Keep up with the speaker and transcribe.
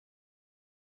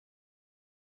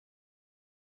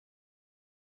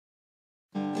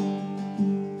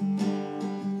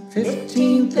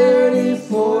15, 30,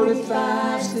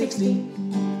 45, 60.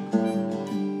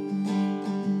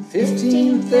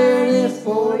 15, 30,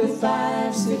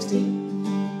 45, 60.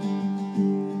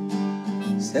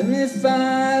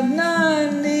 75,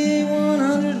 90,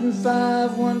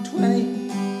 105,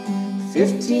 120.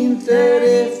 15,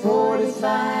 30,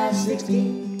 45,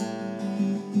 60.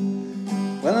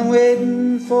 Well, I'm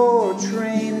waiting for a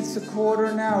train, it's a quarter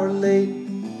an hour late.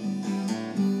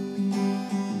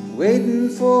 Waiting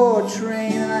for a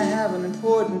train and I have an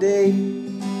important date.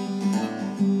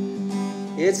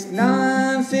 It's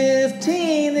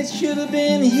 9:15, it should have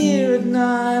been here at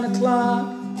 9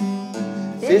 o'clock.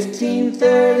 15,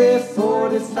 30,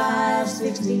 45,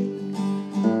 60.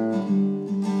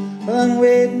 Well, I'm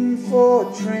waiting for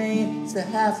a train, it's a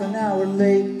half an hour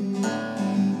late.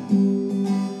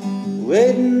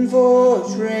 Waiting for a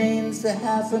train, it's a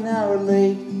half an hour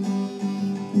late.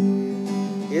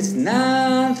 It's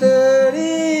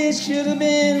 9:30, it should have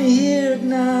been here at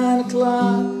 9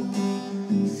 o'clock.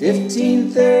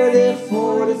 15, 30,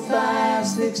 45,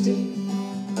 60.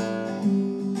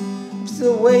 I'm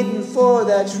still waiting for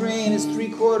that train, it's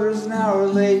 3/4 an hour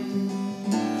late.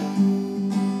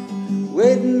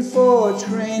 Waiting for a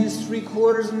train, it's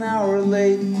 3/4 an hour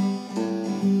late.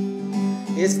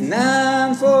 It's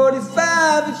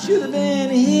 9:45, it should have been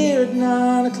here at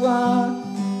 9 o'clock.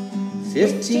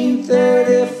 15,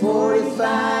 30,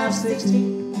 45, 60.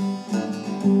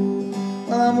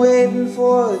 Well, I'm waiting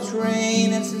for the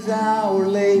train, it's an hour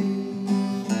late.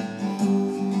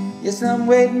 Yes, I'm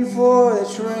waiting for the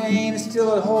train, it's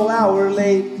still a whole hour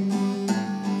late.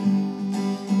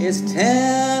 It's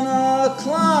 10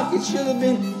 o'clock, it should have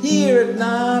been here at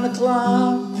 9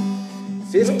 o'clock.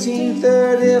 15,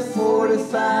 30,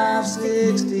 45,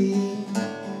 60.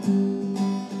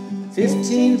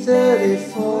 15, 30,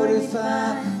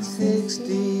 45,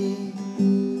 60.